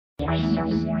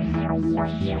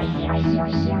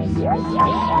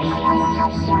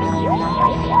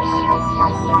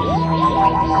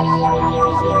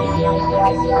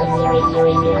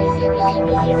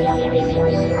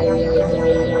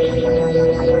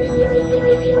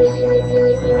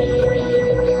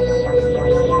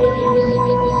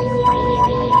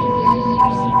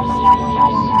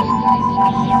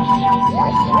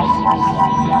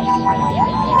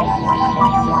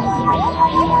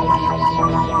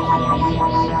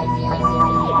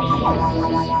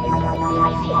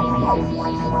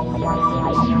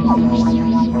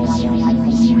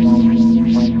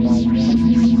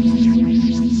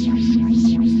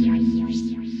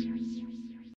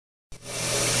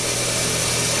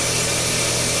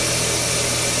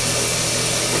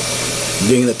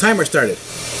Getting the timer started.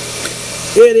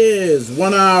 It is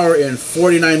 1 hour and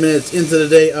 49 minutes into the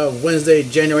day of Wednesday,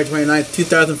 January 29th,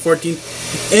 2014,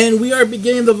 and we are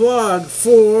beginning the vlog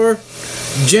for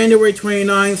January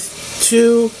 29th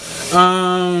to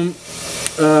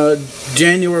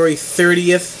January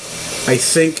 30th, I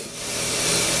think.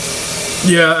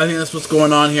 Yeah, I think that's what's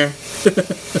going on here.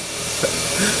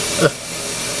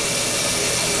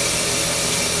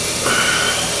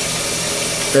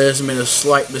 There's been a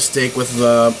slight mistake with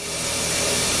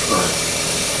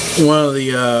one of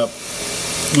the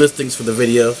listings for the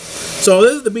video. So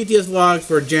this is the BTS vlog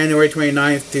for January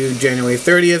 29th to January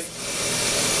 30th.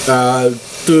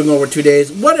 Doing over 2 days.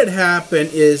 What had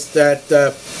happened is that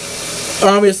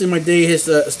obviously my day has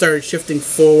started shifting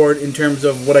forward in terms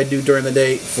of what I do during the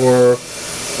day for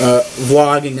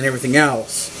vlogging and everything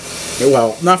else.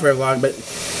 Well, not for vlog, but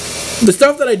the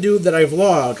stuff that I do that I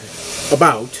vlog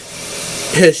about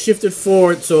has shifted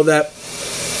forward so that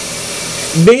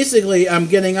basically I'm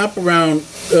getting up around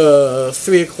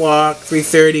 3 o'clock,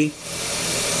 3:30,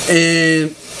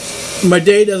 and my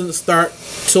day doesn't start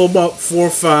till about 4 or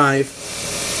 5.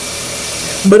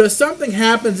 But if something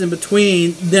happens in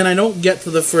between, then I don't get to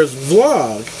the first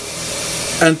vlog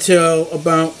until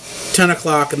about 10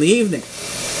 o'clock in the evening.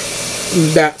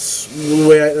 That's the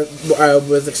way I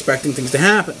was expecting things to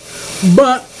happen.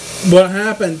 But what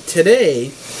happened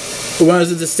today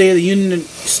was at the State of the Union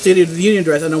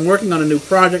address, and I'm working on a new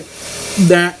project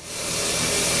that,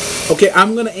 okay,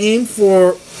 I'm going to aim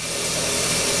for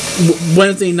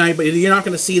Wednesday night, but you're not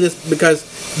going to see this because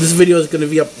this video is going to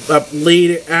be up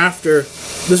later after.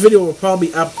 This video will probably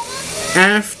be up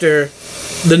after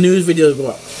the news video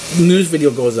go up. News video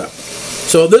goes up.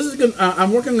 So this is good.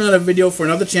 I'm working on a video for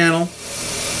another channel.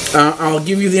 I'll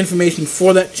give you the information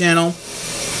for that channel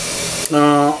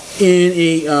in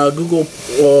a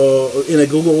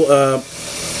Google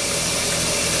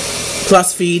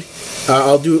Plus feed.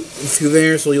 I'll do it through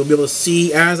there, so you'll be able to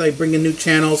see as I bring in new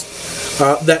channels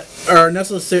that are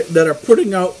necessary, that are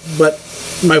putting out, but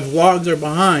my vlogs are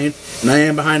behind, and I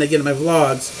am behind again in my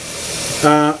vlogs.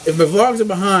 If my vlogs are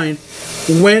behind,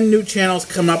 when new channels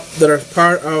come up that are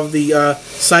part of the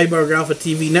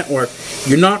CyborgAlphaTV-Network,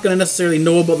 you're not going to necessarily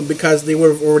know about them because they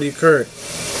would have already occurred.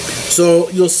 So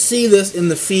you'll see this in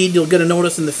the feed. You'll get a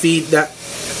notice in the feed that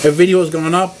a video has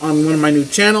gone up on one of my new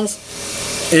channels.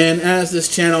 And as this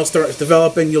channel starts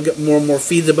developing, you'll get more and more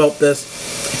feeds about this.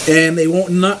 And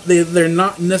they're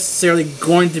not necessarily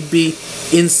going to be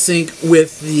in sync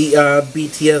with the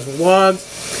BTS vlogs.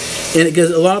 And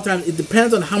because a lot of times it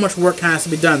depends on how much work has to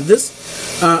be done. This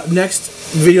next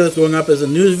video that's going up is a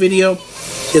news video.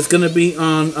 It's going to be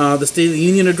on the State of the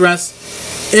Union address.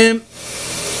 And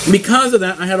because of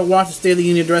that, I had to watch the State of the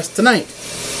Union address tonight.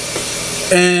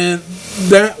 And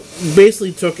that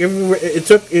basically took everywhere. It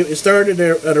started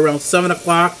at around 7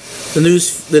 o'clock. The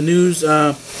news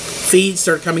feed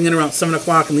started coming in around 7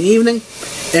 o'clock in the evening,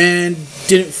 and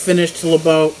didn't finish till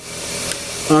about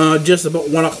just about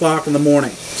 1 o'clock in the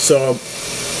morning. So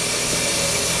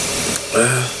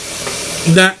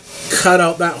that cut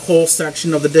out that whole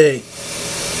section of the day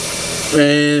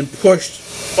and pushed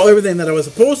everything that I was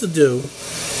supposed to do,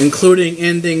 including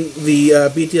ending the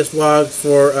BTS vlogs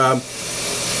for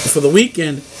the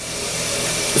weekend,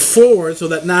 forward, so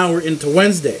that now we're into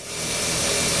Wednesday.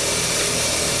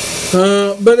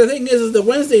 But the thing is the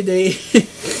Wednesday day,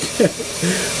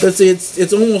 let's see,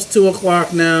 it's almost 2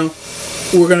 o'clock now.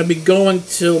 We're going to be going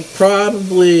till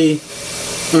probably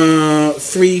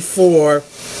 3, 4,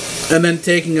 and then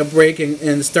taking a break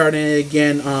and starting it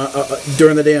again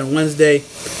during the day on Wednesday.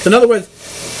 So in other words,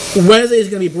 Wednesday is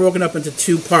going to be broken up into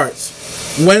 2 parts.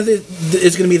 Wednesday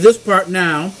is going to be this part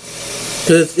now,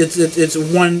 because it's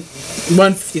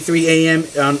 1:53 a.m.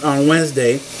 on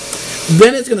Wednesday.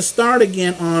 Then it's going to start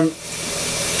again on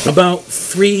about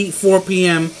 3, 4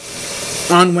 p.m.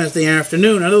 on Wednesday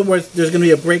afternoon. In other words, there's going to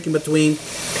be a break in between,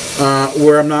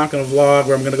 where I'm not going to vlog,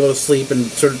 where I'm going to go to sleep and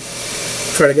sort of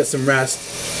try to get some rest.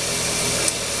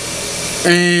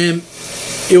 And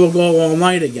it will go all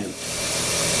night again.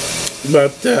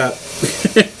 But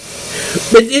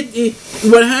but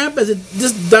what happens? It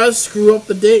just does screw up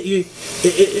the day.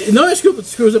 Not only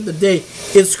screws up the day,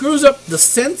 it screws up the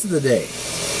sense of the day.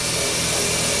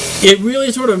 It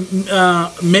really sort of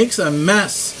makes a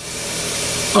mess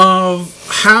of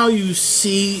how you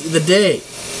see the day,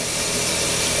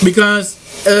 because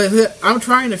I'm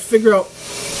trying to figure out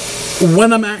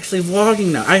when I'm actually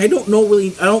vlogging now. I don't know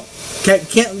really.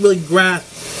 Can't really grasp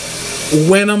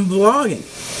when I'm vlogging,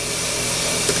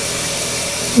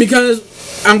 because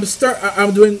I'm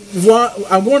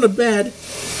going to bed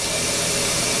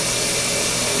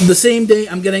the same day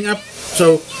I'm getting up.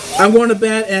 So I'm going to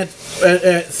bed at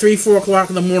 3-4 o'clock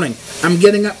in the morning. I'm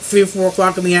getting up 3 or 4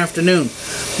 o'clock in the afternoon.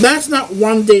 That's not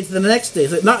one day to the next day.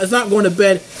 It's not going to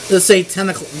bed, let's say 10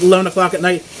 o'clock, 11 o'clock at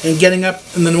night and getting up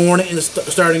in the morning and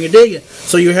starting your day again.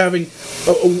 So you're having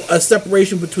a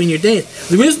separation between your days.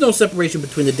 There is no separation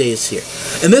between the days here.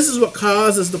 And this is what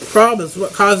causes the problem. This is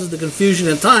what causes the confusion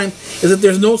in time, is that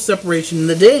there's no separation in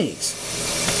the days.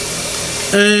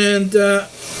 And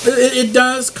it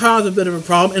does cause a bit of a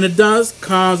problem, and it does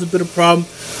cause a bit of a problem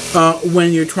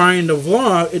when you're trying to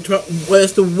vlog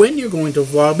as to when you're going to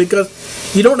vlog, because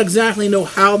you don't exactly know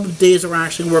how the days are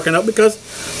actually working out, because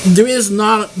there is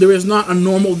not a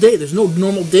normal day. There's no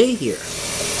normal day here.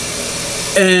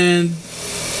 And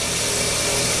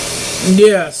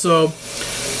yeah, so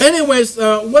anyways,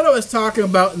 what I was talking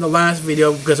about in the last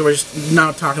video, because we're just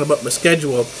now talking about my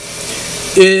schedule,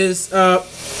 is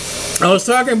I was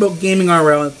talking about Gaming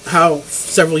RL and how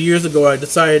several years ago I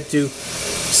decided to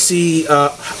see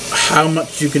how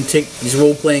much you can take these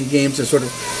role-playing games and sort of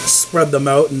spread them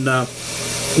out, and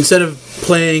instead of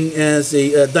playing as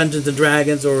a Dungeons and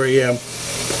Dragons or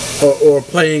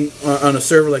playing on a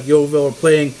server like Yeovil, or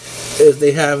playing as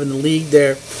they have in the league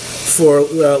there for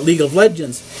League of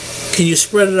Legends, can you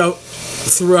spread it out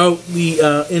throughout the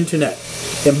internet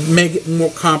and make it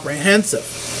more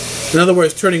comprehensive? In other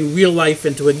words, turning real life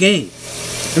into a game.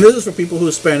 And this is for people who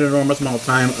spend an enormous amount of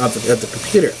time at the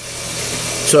computer.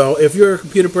 So if you're a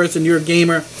computer person, you're a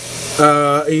gamer,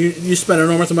 you spend an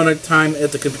enormous amount of time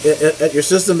at your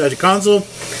system, at your console,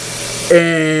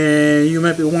 and you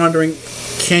might be wondering,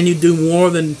 can you do more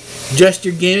than just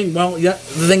your gaming? Well, yeah,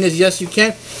 the thing is, yes, you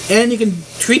can, and you can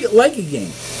treat it like a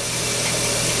game.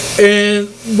 And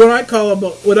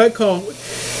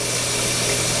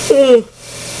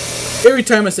every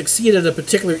time I succeed at a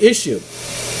particular issue,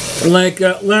 like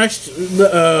over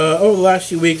the last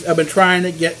few weeks, I've been trying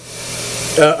to get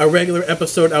a regular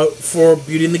episode out for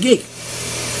Beauty and the Geek,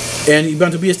 and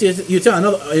Ubuntu BSD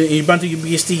Etal, Ubuntu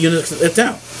BSD Unix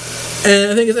Etal.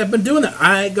 And the thing is, I've been doing that.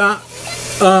 I got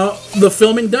the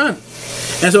filming done,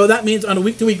 and so that means on a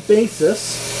week-to-week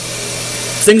basis,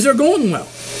 things are going well.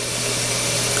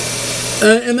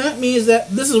 And that means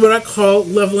that this is what I call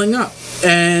leveling up.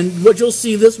 And what you'll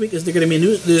see this week is there's going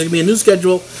to be a new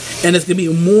schedule, and it's going to be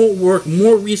more work,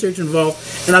 more research involved,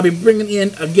 and I'll be bringing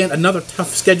in, again, another tough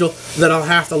schedule that I'll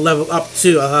have to level up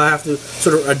to, I'll have to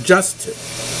sort of adjust to.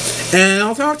 And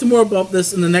I'll talk to more about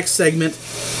this in the next segment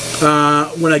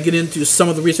when I get into some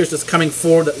of the research that's coming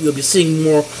forward that you'll be seeing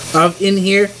more of in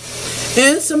here,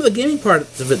 and some of the gaming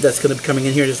parts of it that's going to be coming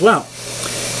in here as well.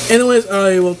 Anyways,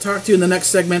 I will talk to you in the next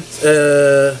segment.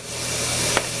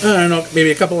 I don't know,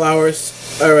 maybe a couple hours.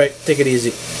 Alright, take it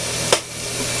easy.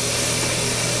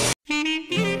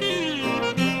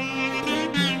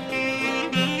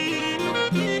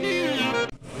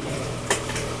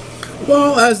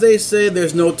 Well, as they say,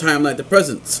 there's no time like the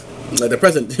present.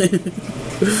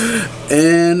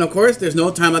 And of course, there's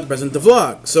no time like the present to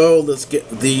vlog. So let's get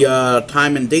the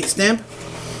time and date stamp.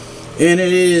 And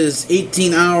it is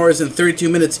 18 hours and 32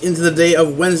 minutes into the day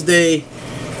of Wednesday,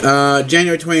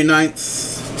 January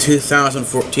 29th.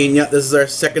 2014. Yeah, this is our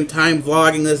second time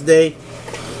vlogging this day.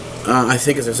 I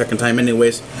think it's our second time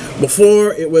anyways.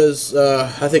 Before, it was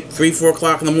I think 3-4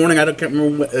 o'clock in the morning. I can't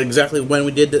remember exactly when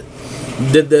we did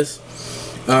this,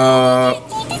 but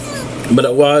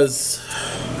it was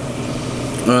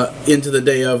into the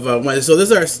day of Wednesday. So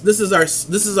this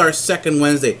is our second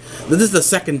Wednesday. This is the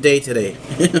second day today.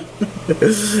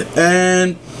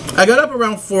 And I got up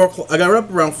around 4 o'clock. I got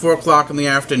up around 4 o'clock in the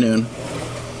afternoon.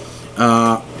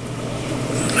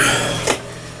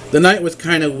 The night was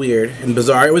kind of weird and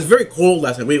bizarre. It was very cold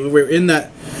last night. We were in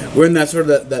that We're in that sort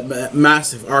of that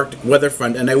massive Arctic weather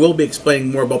front, and I will be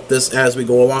explaining more about this as we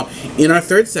go along in our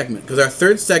third segment, because our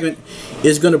third segment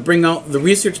is going to bring out the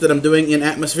research that I'm doing in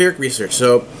atmospheric research.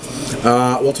 So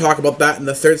we'll talk about that in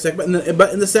the third segment.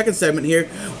 But in the second segment here,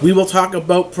 we will talk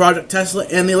about Project Tesla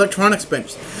and the electronics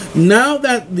bench. Now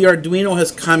that the Arduino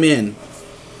has come in,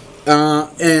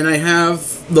 and I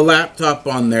have the laptop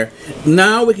on there,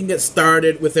 now we can get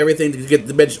started with everything to get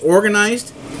the bench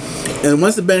organized. And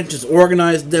once the bench is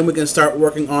organized, then we can start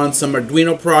working on some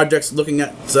Arduino projects, looking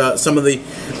at some of the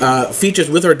features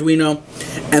with Arduino,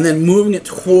 and then moving it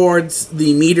towards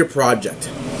the meter project.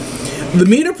 The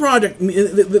meter project, and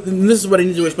this is what I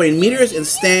need to explain, meters and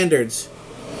standards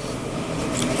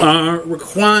are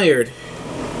required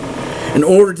in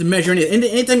order to measure anything.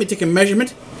 Anytime you take a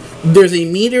measurement, there's a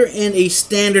meter and a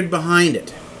standard behind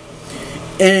it.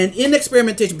 And in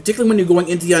experimentation, particularly when you're going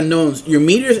into the unknowns, your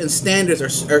meters and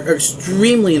standards are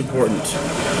extremely important.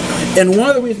 And one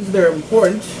of the reasons they're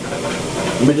important,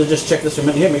 let me just check this for a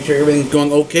minute here, make sure everything's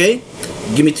going okay.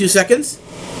 Give me 2 seconds.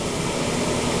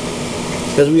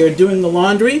 Because we are doing the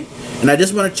laundry, and I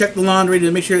just want to check the laundry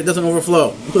to make sure it doesn't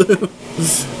overflow.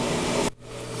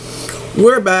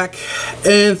 We're back,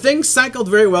 and things cycled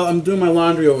very well. I'm doing my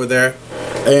laundry over there,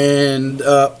 and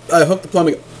I hooked the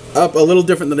plumbing up a little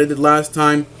different than I did last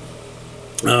time.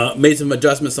 Made some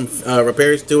adjustments, some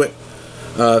repairs to it,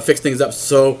 fixed things up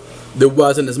so there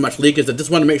wasn't as much leakage. I just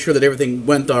wanted to make sure that everything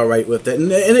went all right with it,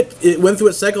 and it went through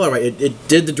its cycle all right. It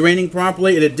did the draining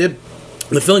properly, and it did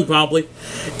the filling properly,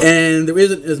 and there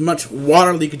isn't as much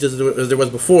water leakage as there was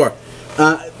before.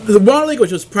 The water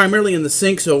leakage was primarily in the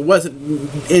sink, so it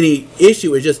wasn't any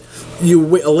issue. It's just you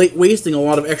wasting a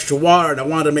lot of extra water, and I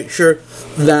wanted to make sure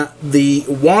that the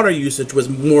water usage was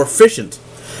more efficient.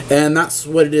 And that's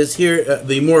what it is here.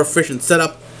 The more efficient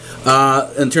setup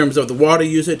in terms of the water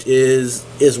usage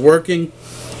is working.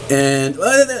 And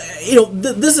you know,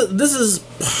 this is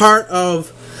part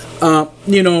of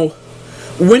you know,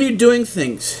 when you're doing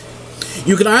things,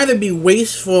 you can either be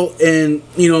wasteful and,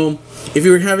 you know, if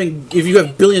you have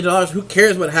 $1 billion, who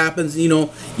cares what happens? You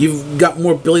know, you've got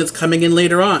more billions coming in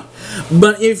later on.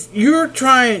 But if you're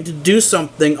trying to do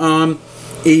something on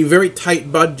a very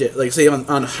tight budget, like say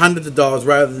on hundreds of dollars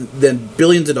rather than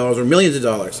billions of dollars or millions of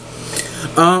dollars,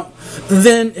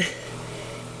 then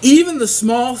even the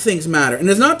small things matter. And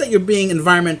it's not that you're being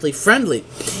environmentally friendly.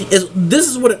 This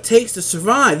is what it takes to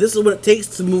survive. This is what it takes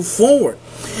to move forward.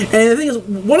 And the thing is,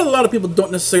 what a lot of people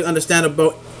don't necessarily understand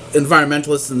about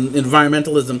environmentalists and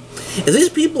environmentalism is these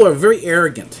people are very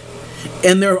arrogant.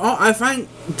 And I find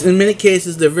in many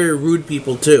cases they're very rude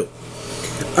people too.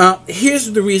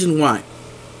 Here's the reason why.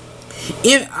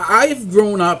 I've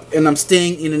grown up and I'm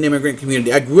staying in an immigrant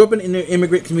community. I grew up in an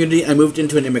immigrant community. I moved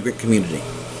into an immigrant community.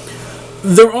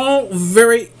 They're all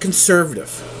very conservative.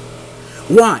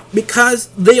 Why? Because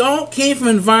they all came from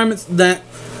environments that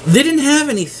they didn't have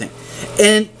anything.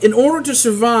 And in order to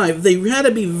survive, they had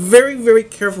to be very, very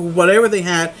careful with whatever they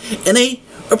had, and they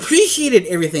appreciated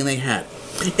everything they had.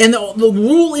 And the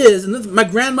rule is, and my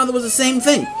grandmother was the same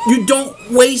thing, you don't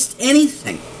waste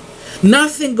anything.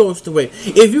 Nothing goes to waste.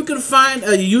 If you can find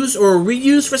a use or a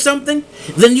reuse for something,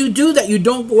 then you do that. You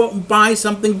don't go out and buy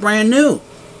something brand new.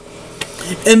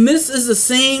 And this is the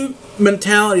same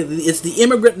mentality. It's the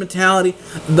immigrant mentality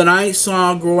that I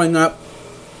saw growing up,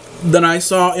 that I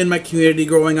saw in my community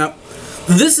growing up.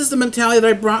 This is the mentality that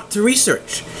I brought to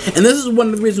research. And this is one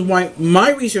of the reasons why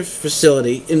my research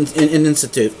facility in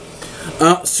institute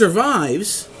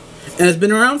survives and has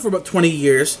been around for about 20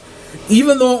 years,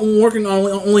 even though I'm working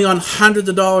only on hundreds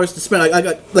of dollars to spend. I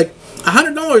got like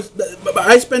 $100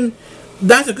 I spend.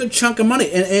 That's a good chunk of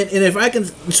money. And if I can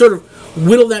sort of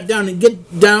whittle that down and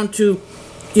get down to,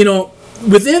 you know,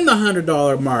 within the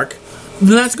 $100 mark,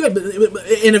 then that's good.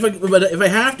 But if I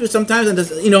have to sometimes, and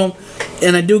just, you know,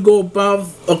 and I do go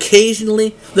above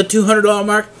occasionally the $200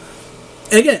 mark,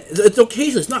 and again, it's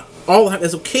occasionally. It's not all.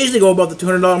 It's occasionally go above the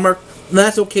 $200 mark. And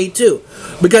that's okay too,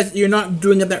 because you're not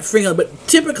doing it that frequently. But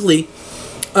typically,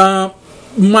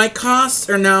 my costs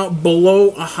are now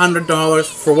below $100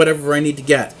 for whatever I need to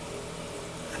get,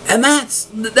 and this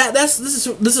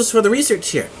is for the research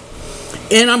here,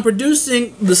 and I'm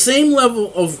producing the same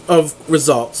level of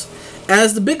results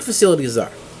as the big facilities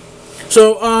are.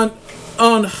 So on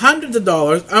hundreds of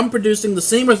dollars, I'm producing the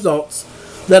same results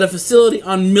that a facility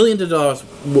on millions of dollars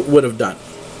would have done.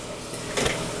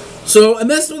 So, and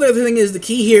that's the other thing is, the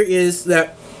key here is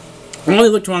that on the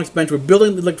electronics bench, we're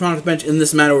building the electronics bench in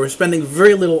this manner. We're spending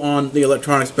very little on the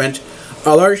electronics bench.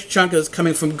 A large chunk is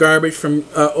coming from garbage, from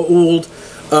old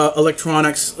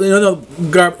electronics,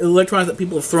 electronics that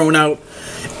people have thrown out.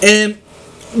 And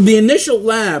the initial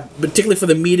lab, particularly for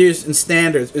the meters and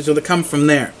standards, is going to come from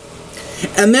there.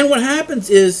 And then what happens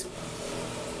is,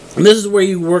 and this is where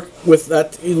you work with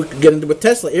that, you get into with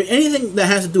Tesla. Anything that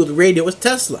has to do with radio is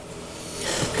Tesla.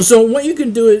 So what you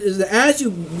can do is that as you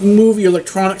move your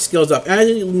electronic skills up, as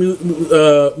you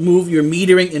move your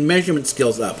metering and measurement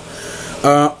skills up,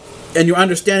 and your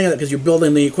understanding of that because you're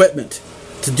building the equipment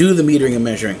to do the metering and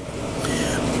measuring,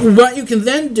 what you can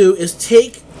then do is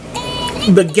take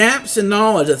the gaps in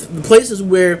knowledge, the places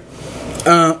where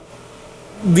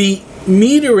the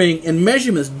metering and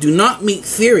measurements do not meet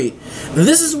theory.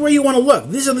 This is where you want to look.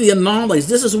 These are the anomalies.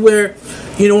 This is where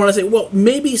you want to say, well,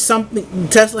 maybe something,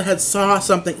 Tesla had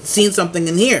seen something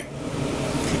in here.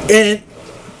 And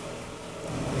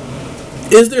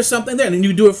is there something there? And then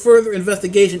you do a further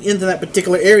investigation into that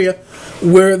particular area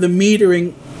where the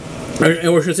metering,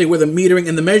 or I should say, where the metering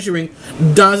and the measuring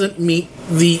doesn't meet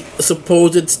the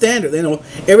supposed standard.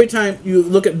 Every time you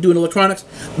look at doing electronics,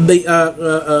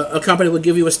 a company will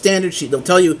give you a standard sheet. They'll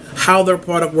tell you how their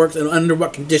product works and under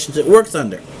what conditions it works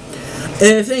under.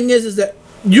 And the thing is that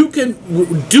you can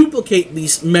duplicate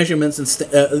these measurements and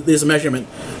this measurement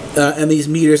and these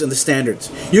meters and the standards.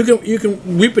 You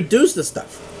can reproduce this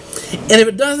stuff. And if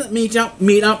it doesn't meet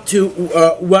up to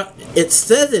what it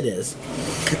says it is,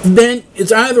 then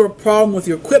it's either a problem with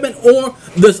your equipment or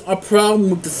there's a problem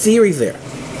with the theory there.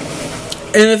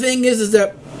 And the thing is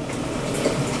that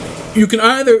you can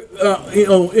either,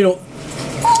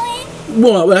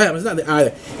 well, what happens, not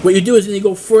either. What you do is then you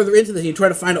go further into this and you try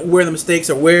to find out where the mistakes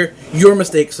are, where your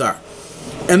mistakes are.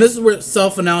 And this is where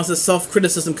self-analysis,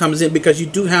 self-criticism comes in, because you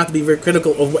do have to be very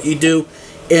critical of what you do,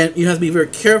 and you have to be very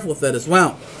careful with that as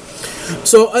well.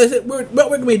 So I said, what we're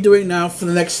going to be doing now for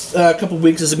the next couple of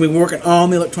weeks is going to be working on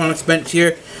the electronics bench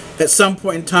here. At some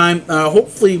point in time,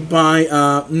 hopefully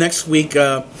by next week,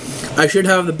 I should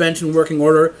have the bench in working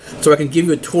order so I can give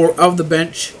you a tour of the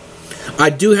bench.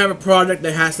 I do have a project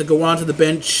that has to go onto the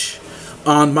bench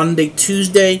on Monday,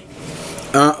 Tuesday,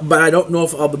 but I don't know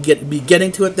if I'll be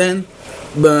getting to it then.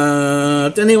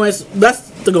 But anyways, that's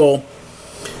the goal.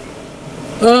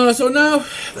 So now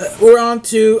we're on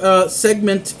to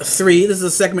segment 3. This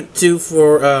is segment 2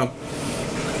 for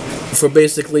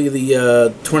basically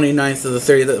the 29th of the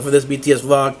 30th for this BTS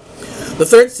vlog. The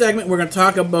third segment, we're going to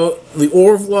talk about the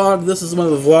OR vlog. This is one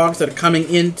of the vlogs that are coming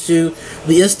into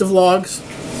the Insta vlogs,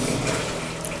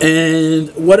 and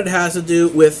what it has to do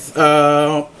with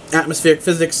atmospheric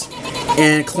physics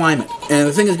and climate. And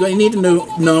the thing is, what you need to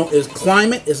know is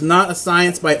climate is not a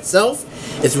science by itself.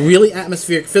 It's really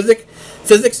atmospheric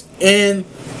physics, and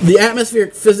the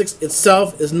atmospheric physics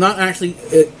itself is not actually,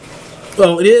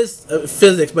 well, it is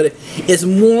physics, but it's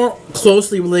more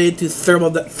closely related to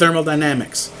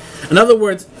thermodynamics. In other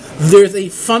words, there's a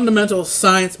fundamental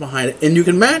science behind it, and you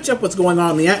can match up what's going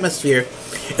on in the atmosphere,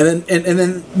 and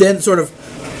then sort of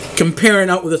comparing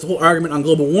out with this whole argument on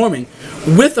global warming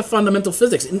with the fundamental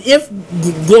physics. And if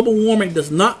global warming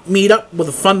does not meet up with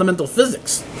the fundamental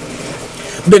physics,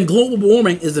 then global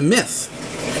warming is a myth.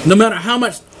 No matter how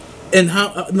much,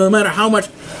 no matter how much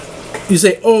you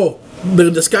say, oh,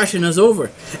 the discussion is over.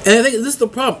 And I think this is the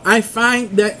problem. I find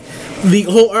that the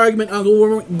whole argument on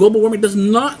global warming does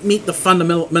not meet the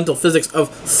fundamental physics of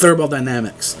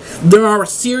thermodynamics. There are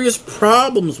serious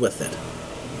problems with it.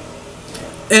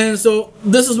 And so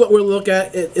this is what we'll look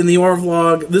at in the OR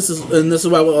vlog. This is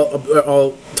why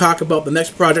I'll talk about the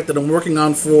next project that I'm working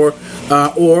on for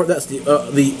OR. That's the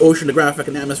Oceanographic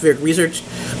and Atmospheric Research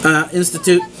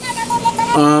Institute.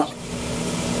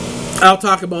 I'll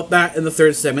talk about that in the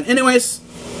third segment. Anyways,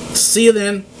 see you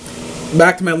then.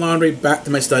 Back to my laundry, back to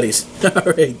my studies.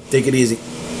 All right, take it easy.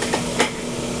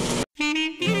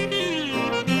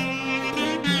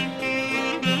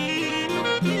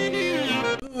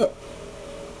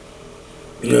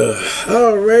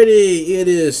 Alrighty, it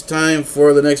is time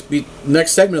for the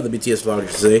next segment of the BTS vlog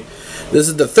today. This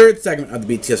is the third segment of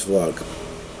the BTS vlog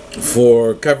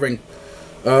for covering,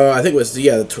 I think it was the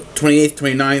 28th,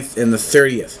 29th, and the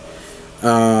 30th.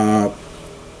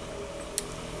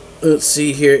 Let's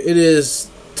see here. It is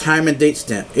time and date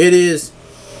stamp. It is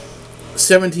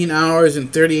 17 hours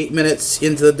and 38 minutes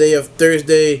into the day of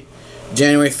Thursday,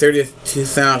 January 30th,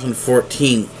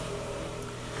 2014.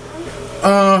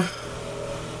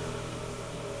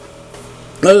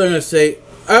 I was going to say,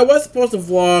 I was supposed to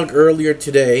vlog earlier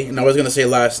today, and I was going to say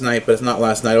last night, but it's not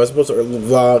last night. I was supposed to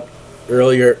vlog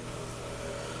earlier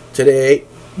today,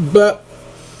 but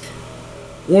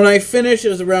when I finished, it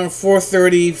was around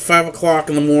 4:30, 5 o'clock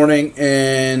in the morning,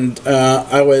 and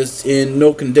I was in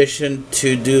no condition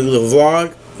to do the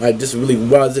vlog. I just really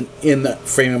wasn't in that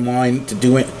frame of mind to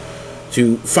do it,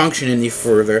 to function any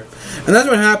further. And that's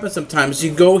what happens sometimes.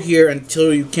 You go here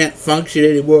until you can't function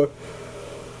anymore.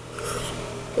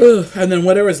 And then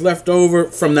whatever is left over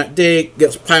from that day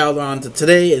gets piled on to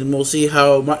today, and we'll see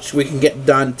how much we can get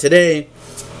done today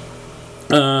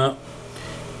to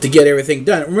get everything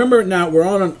done. Remember, now we're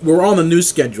on the new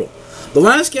schedule. The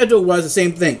last schedule was the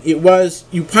same thing. It was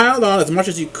you piled on as much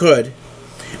as you could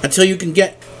until you can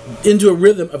get into a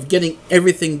rhythm of getting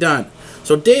everything done.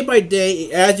 So day by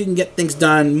day, as you can get things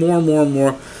done more and more and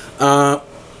more,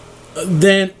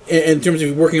 then in terms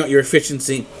of working out your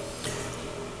efficiency,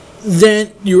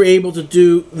 then you're able to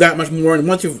do that much more. And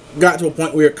once you've got to a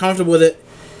point where you're comfortable with it,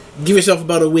 give yourself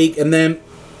about a week and then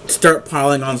start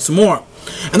piling on some more.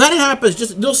 And that happens,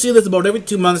 you'll see this about every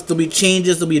 2 months. There'll be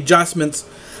changes, there'll be adjustments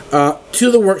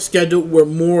to the work schedule where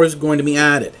more is going to be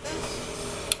added.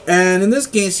 And in this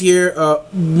case here,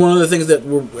 one of the things that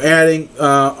we're adding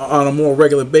on a more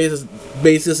regular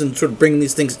basis and sort of bringing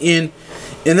these things in,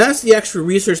 and that's the extra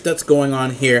research that's going on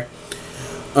here.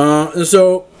 And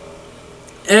so,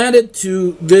 added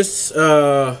to this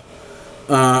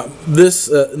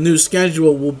new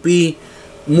schedule will be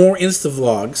more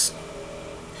Insta-vlogs,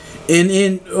 and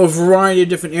in a variety of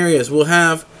different areas. We'll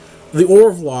have the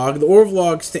OR vlog. The OR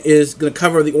vlog is going to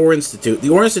cover the OR Institute. The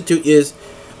OR Institute is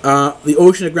the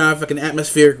Oceanographic and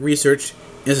Atmospheric Research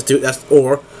Institute. That's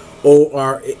OR,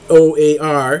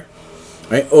 O-A-R.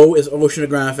 Right? O is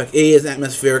oceanographic, A is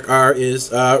atmospheric, R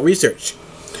is research.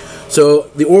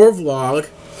 So the OR vlog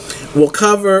will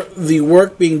cover the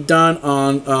work being done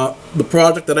on the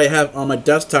project that I have on my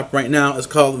desktop right now. It's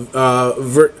called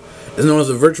is known as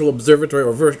a virtual observatory,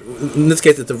 or in this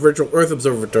case, it's a virtual Earth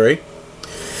observatory.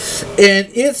 And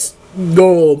its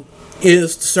goal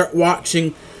is to start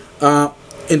watching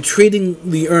and treating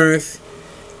the Earth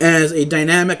as a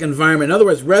dynamic environment. In other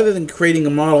words, rather than creating a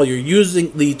model, you're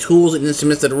using the tools and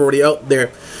instruments that are already out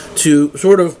there to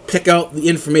sort of pick out the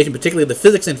information, particularly the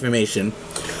physics information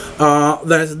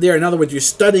that's there. In other words, you're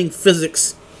studying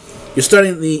physics, you're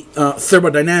studying the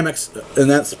thermodynamics, and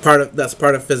that's part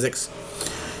of physics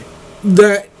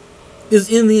that is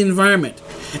in the environment.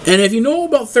 And if you know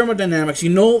about thermodynamics,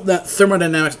 you know that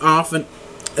thermodynamics often,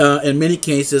 in many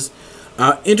cases,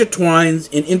 intertwines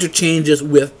and interchanges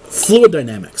with fluid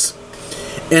dynamics.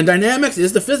 And dynamics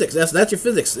is the physics. That's your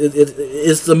physics.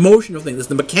 It's the motion of things. It's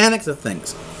the mechanics of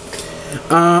things.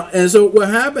 And so what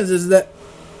happens is that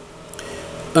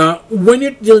when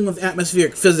you're dealing with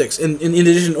atmospheric physics, and in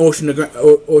addition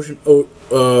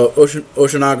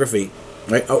oceanography,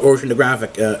 right,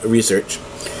 oceanographic research,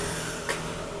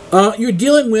 you're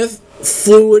dealing with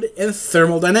fluid and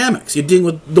thermal dynamics. You're dealing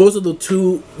with, those are the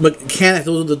two mechanics,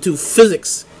 those are the two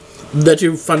physics that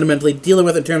you're fundamentally dealing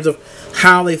with in terms of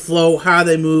how they flow, how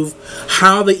they move,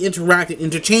 how they interact and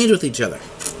interchange with each other.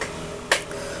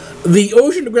 The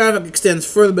oceanographic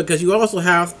extends further because you also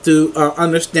have to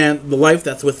understand the life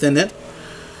that's within it,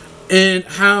 and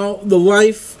how the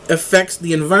life affects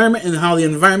the environment, and how the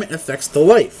environment affects the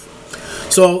life.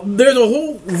 So there's a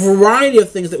whole variety of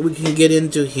things that we can get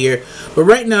into here, but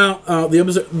right now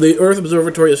the Earth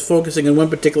Observatory is focusing in one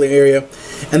particular area,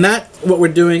 and that what we're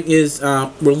doing is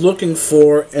we're looking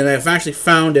for, and I've actually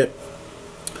found it,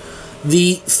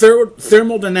 the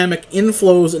thermodynamic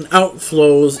inflows and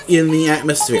outflows in the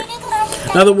atmosphere.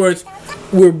 In other words,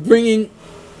 we're bringing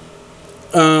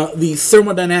the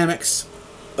thermodynamics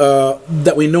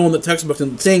that we know in the textbooks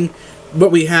and seeing what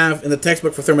we have in the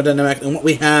textbook for thermodynamics and what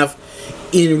we have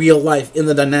in real life in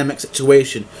the dynamic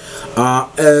situation.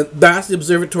 That's the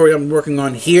observatory I'm working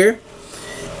on here.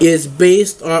 Is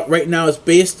based right now is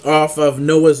based off of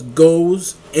NOAA's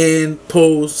GOES and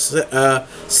POES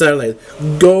satellites.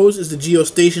 GOES is the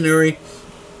geostationary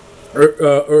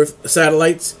Earth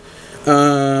satellites.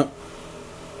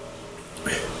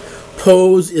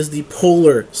 POES is the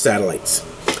polar satellites.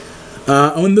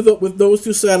 And with those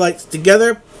two satellites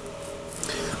together,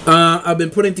 I've been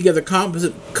putting together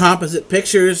composite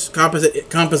pictures,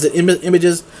 composite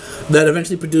images that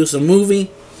eventually produce a movie.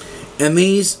 And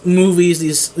these movies,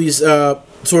 these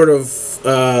sort of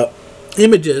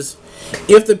images,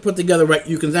 if they're put together right,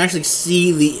 you can actually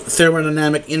see the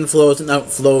thermodynamic inflows and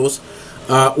outflows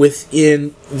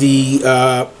within the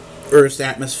Earth's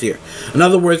atmosphere. In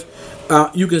other words,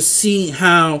 you can see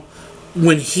how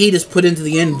when heat is put into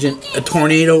the engine, a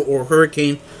tornado or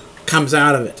hurricane comes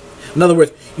out of it. In other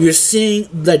words, you're seeing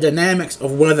the dynamics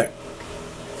of weather.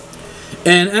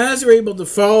 And as you're able to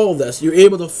follow this, you're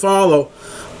able to follow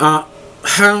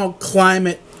how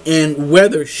climate and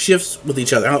weather shifts with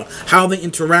each other, how they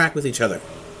interact with each other.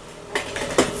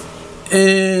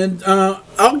 And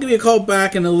I'll give you a call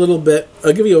back in a little bit.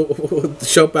 I'll give you a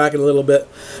show back in a little bit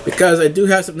because I do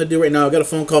have something to do right now. I've got a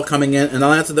phone call coming in, and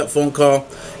I'll answer that phone call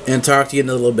and talk to you in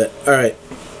a little bit. All right.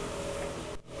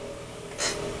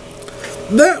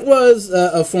 That was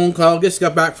a phone call. Just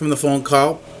got back from the phone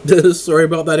call. Sorry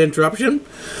about that interruption.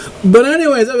 But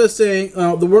anyways, I was saying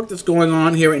the work that's going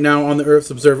on here right now on the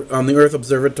Earth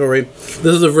Observatory.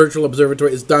 This is a virtual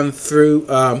observatory. It's done through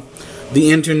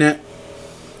the internet.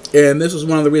 And this is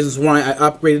one of the reasons why I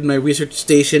upgraded my research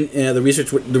station. The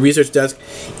research desk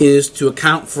is to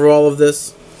account for all of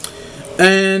this.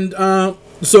 And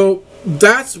so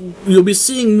you'll be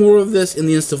seeing more of this in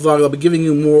the InstaVlog. I'll be giving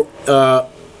you more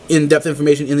in-depth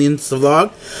information in the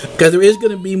InstaVlog because there is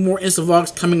going to be more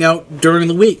InstaVlogs coming out during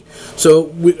the week. So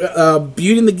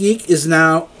Beauty and the Geek is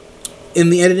now in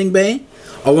the editing bay,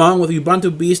 along with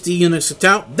Ubuntu BSD Unix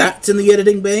Etal. That's in the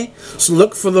editing bay. So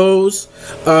look for those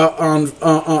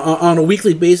on a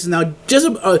weekly basis. Now, I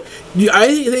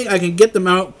think I can get them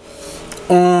out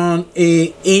on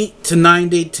a 8 to 9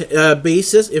 day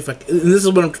basis. And this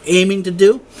is what I'm aiming to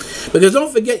do, because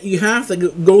don't forget, you have to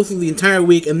go through the entire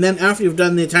week, and then after you've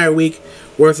done the entire week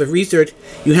worth of research,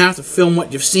 you have to film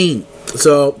what you've seen.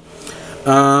 So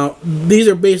these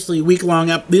are basically week-long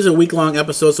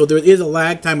episodes, so there is a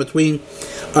lag time between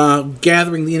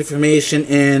gathering the information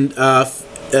and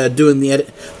doing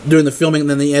the filming and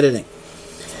then the editing.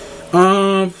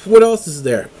 What else is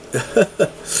there?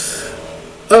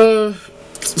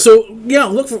 So yeah,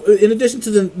 look for, in addition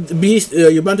to the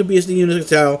Ubuntu BSD Unix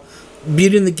Etal,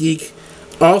 Beauty and the Geek,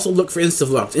 also look for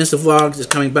InstaVlogs. InstaVlogs is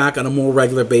coming back on a more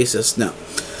regular basis now.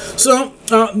 So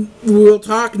we'll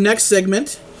talk next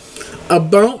segment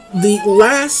about the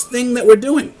last thing that we're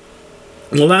doing,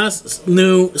 the last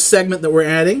new segment that we're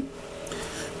adding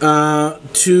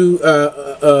to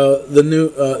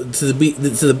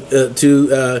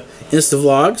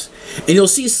InstaVlogs, and you'll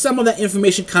see some of that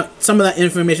information,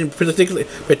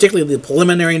 particularly the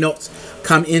preliminary notes,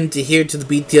 come into here to the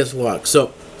BTS vlog.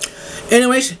 So,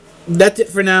 anyways, that's it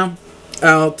for now.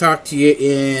 I'll talk to you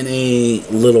in a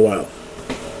little while.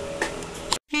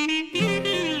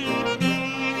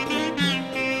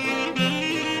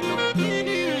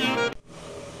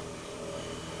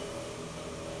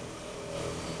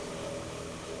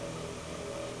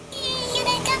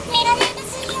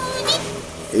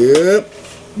 Yep,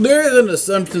 there is an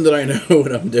assumption that I know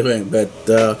what I'm doing, but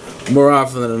more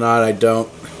often than not, I don't.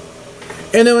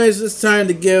 Anyways, it's time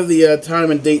to give the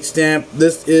time and date stamp.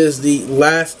 This is the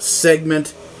last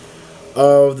segment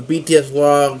of the BTS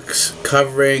vlogs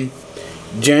covering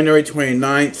January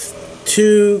 29th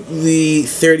to the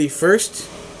 31st.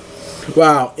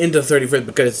 Wow, into 31st,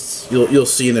 because you'll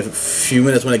see in a few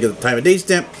minutes when I get the time and date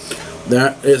stamp.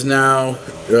 That is now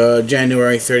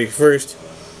January 31st.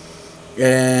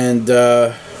 And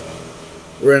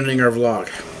we're ending our vlog.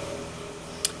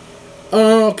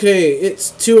 Okay,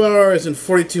 it's 2 hours and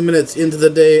 42 minutes into the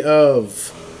day of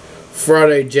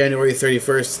Friday, January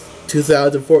 31st,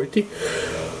 2014.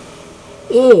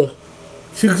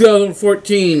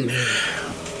 2014.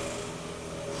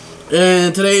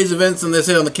 And today's events on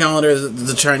the calendar is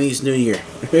the Chinese New Year.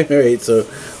 Alright, so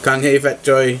Kang Hei Fat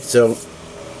Choi. So,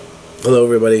 hello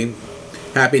everybody.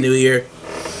 Happy New Year.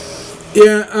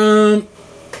 Yeah,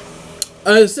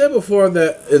 I said before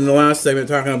that in the last segment,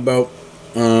 talking about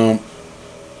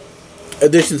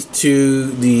additions to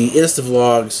the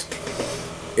InstaVlogs,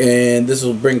 and this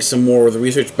will bring some more of the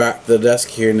research back to the desk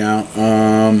here now.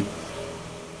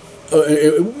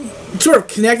 Sort of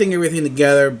connecting everything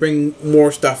together, bring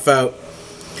more stuff out.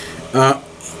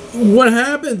 What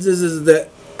happens is that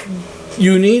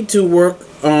you need to work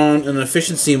on an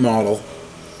efficiency model.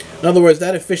 In other words,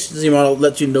 that efficiency model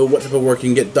lets you know what type of work you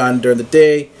can get done during the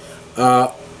day.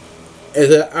 I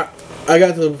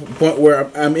got to the point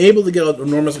where I'm able to get a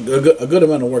good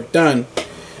amount of work done.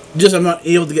 Just I'm not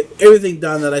able to get everything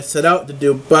done that I set out to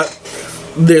do. But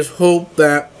there's hope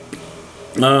that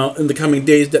in the coming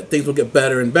days that things will get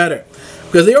better and better,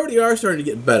 because they already are starting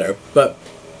to get better. But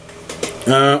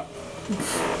they're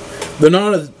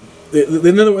not as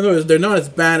in other words, they're not as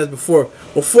bad as before.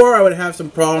 Before, I would have some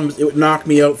problems. It would knock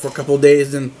me out for a couple of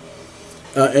days, and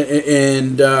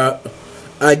I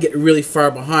get really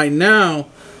far behind. Now,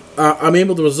 I'm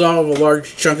able to resolve a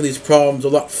large chunk of these problems a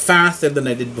lot faster than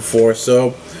I did before.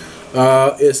 So,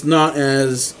 it's not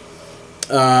as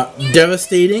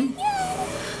devastating.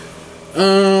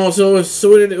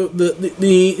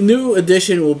 The new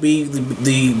edition will be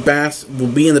the BAS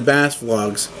in the BAS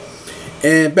vlogs.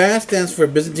 And BAS stands for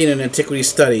Byzantine and Antiquity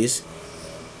Studies,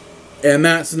 and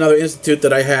that's another institute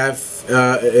that I have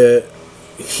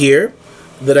here.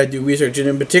 that I do research in,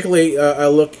 and particularly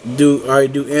I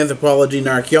do anthropology and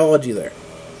archaeology there.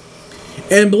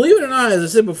 And believe it or not, as I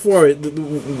said before,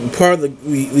 part of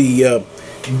the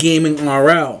gaming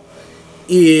RL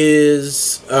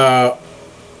is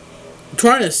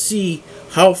trying to see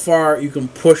how far you can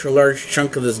push a large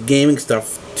chunk of this gaming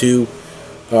stuff to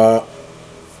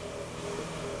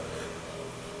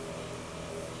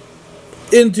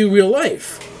into real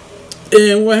life.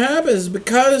 And what happens is,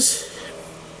 because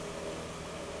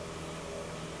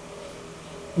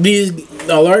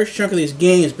a large chunk of these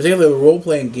games, particularly the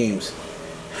role-playing games,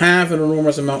 have an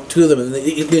enormous amount to them,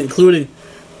 including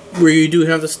where you do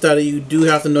have to study, you do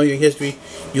have to know your history,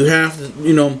 you have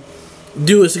to,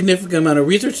 do a significant amount of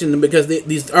research in them, because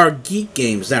these are geek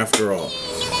games after all.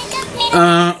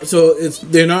 So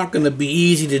they're not going to be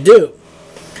easy to do.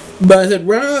 But I said,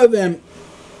 rather than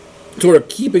sort of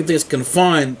keeping things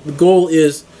confined, the goal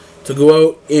is to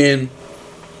go out and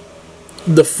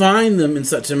define them in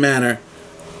such a manner,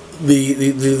 the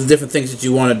different things that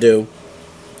you want to do,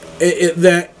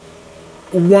 that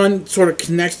one sort of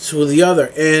connects with the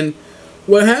other. And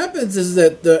what happens is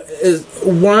that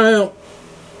while,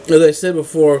 as I said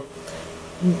before,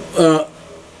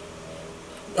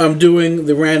 I'm doing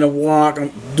the random walk,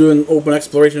 I'm doing open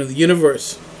exploration of the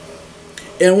universe.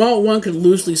 And while one could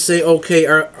loosely say, okay,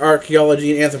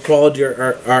 archaeology and anthropology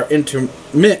are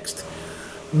intermixed,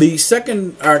 the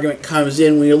second argument comes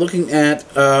in when you're looking at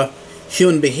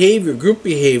human behavior, group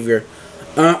behavior.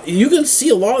 You can see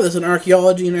a lot of this in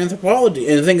archaeology and anthropology.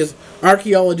 And the thing is,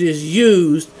 archaeology is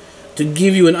used to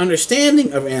give you an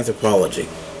understanding of anthropology.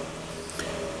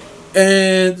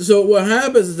 And so what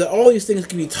happens is that all these things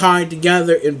can be tied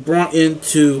together and brought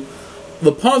into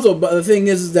the puzzle. But the thing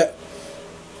is that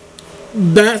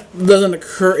doesn't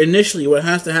occur initially. What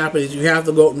has to happen is you have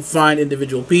to go out and find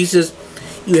individual pieces.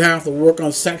 You have to work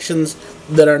on sections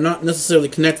that are not necessarily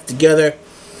connected together.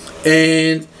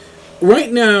 And right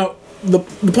now, the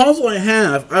puzzle I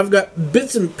have, I've got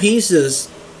bits and pieces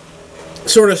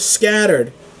sort of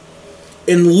scattered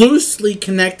and loosely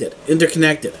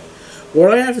interconnected.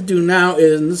 What I have to do now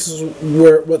is, and this is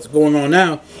what's going on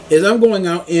now, is I'm going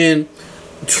out and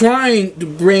trying to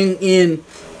bring in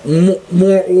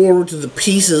more order to the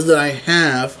pieces that I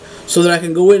have, so that I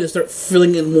can go in and start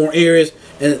filling in more areas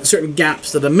and certain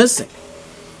gaps that I'm missing.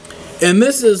 And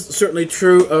this is certainly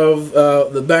true of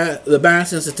the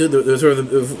BAS Institute,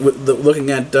 looking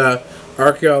at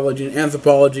archaeology and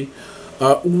anthropology.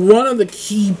 One of the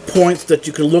key points that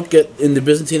you can look at in the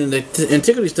Byzantine and the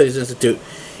Antiquity Studies Institute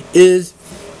is,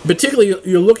 particularly,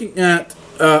 you're looking at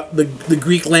the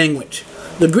Greek language.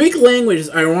 The Greek language,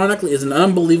 ironically, is an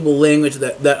unbelievable language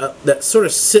that sort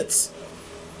of sits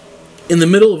in the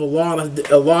middle of a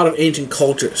lot of ancient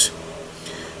cultures.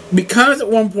 Because at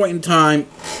one point in time,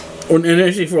 or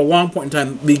initially for a long point in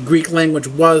time, the Greek language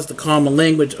was the common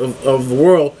language of the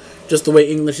world, just the way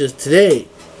English is today.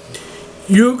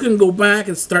 You can go back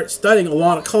and start studying a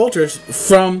lot of cultures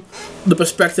from the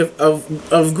perspective of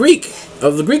the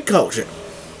Greek culture,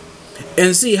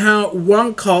 and see how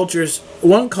one culture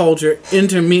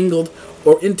intermingled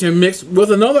or intermixed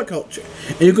with another culture.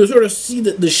 And you can sort of see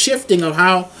the shifting of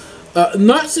how,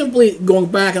 not simply going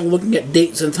back and looking at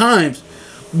dates and times,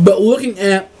 but looking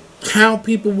at how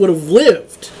people would have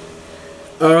lived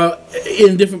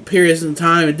in different periods in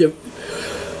time, at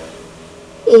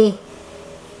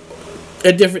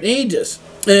different ages.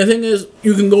 And the thing is,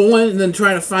 you can go in and then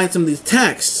try to find some of these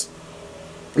texts.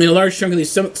 I mean, a large chunk of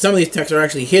these, some of these texts are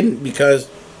actually hidden because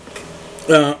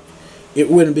it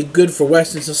wouldn't be good for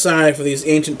Western society for these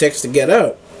ancient texts to get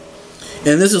out.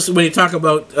 And this is when you talk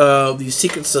about these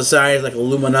secret societies like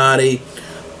Illuminati,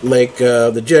 like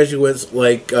the Jesuits,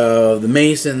 like the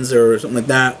Masons, or something like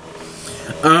that.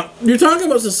 You're talking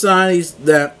about societies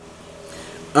that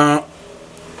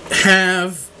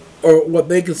have, or what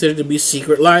they consider to be,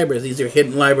 secret libraries. These are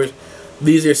hidden libraries.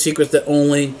 These are secrets that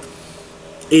only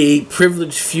a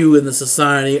privileged few in the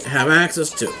society have access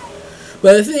to.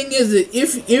 But the thing is that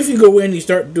if you go in and you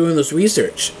start doing this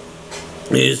research,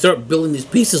 and you start building these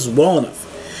pieces well enough,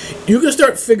 you can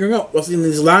start figuring out what's in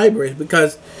these libraries,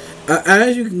 because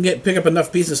as you can pick up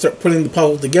enough pieces and start putting the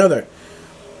puzzle together,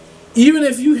 even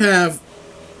if you have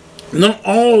not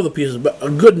all of the pieces, but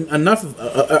enough of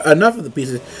the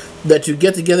pieces that you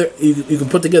get together, you can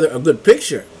put together a good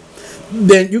picture,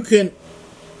 then you can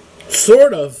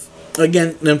sort of,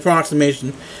 again, an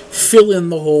approximation, fill in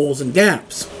the holes and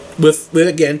gaps with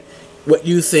again, what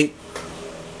you think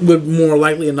would more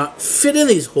likely than not fit in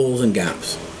these holes and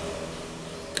gaps.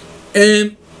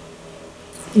 And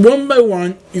one by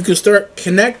one, you can start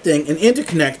connecting and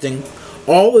interconnecting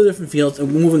all the different fields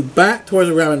and moving back towards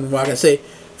the round and walk, and say,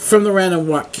 from the random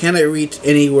walk, can I reach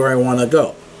anywhere I want to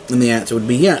go? And the answer would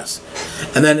be yes.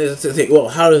 And then it's to think, well,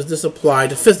 how does this apply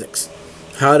to physics?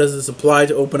 How does this apply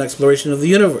to open exploration of the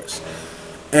universe?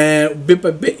 And bit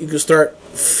by bit, you can start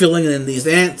filling in these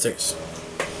answers.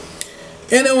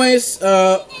 Anyways,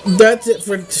 that's it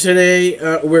for today.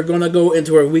 We're going to go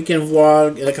into our weekend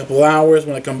vlog in a couple hours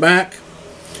when I come back.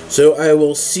 So I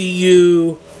will see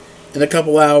you in a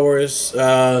couple hours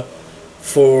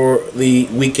for the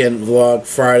weekend vlog,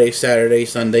 Friday, Saturday,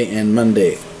 Sunday, and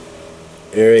Monday.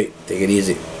 Alright, take it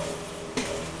easy.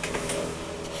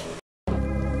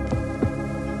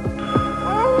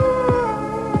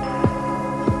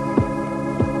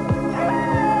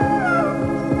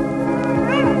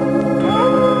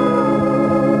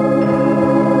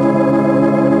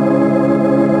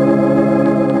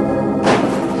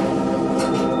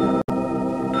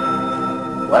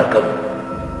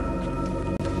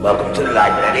 Welcome to the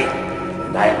library,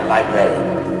 and I am the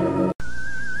librarian.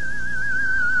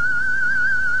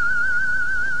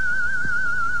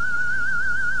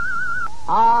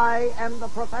 I am the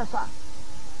professor.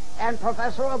 And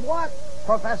professor of what?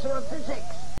 Professor of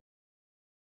physics.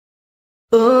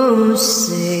 Oh,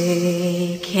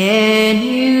 say, can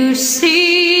you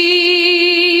see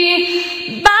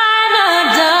by the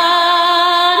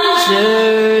dawn's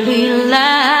early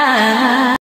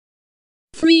light?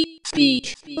 Free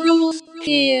speech rules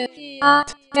here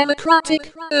at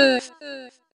Democratic Earth.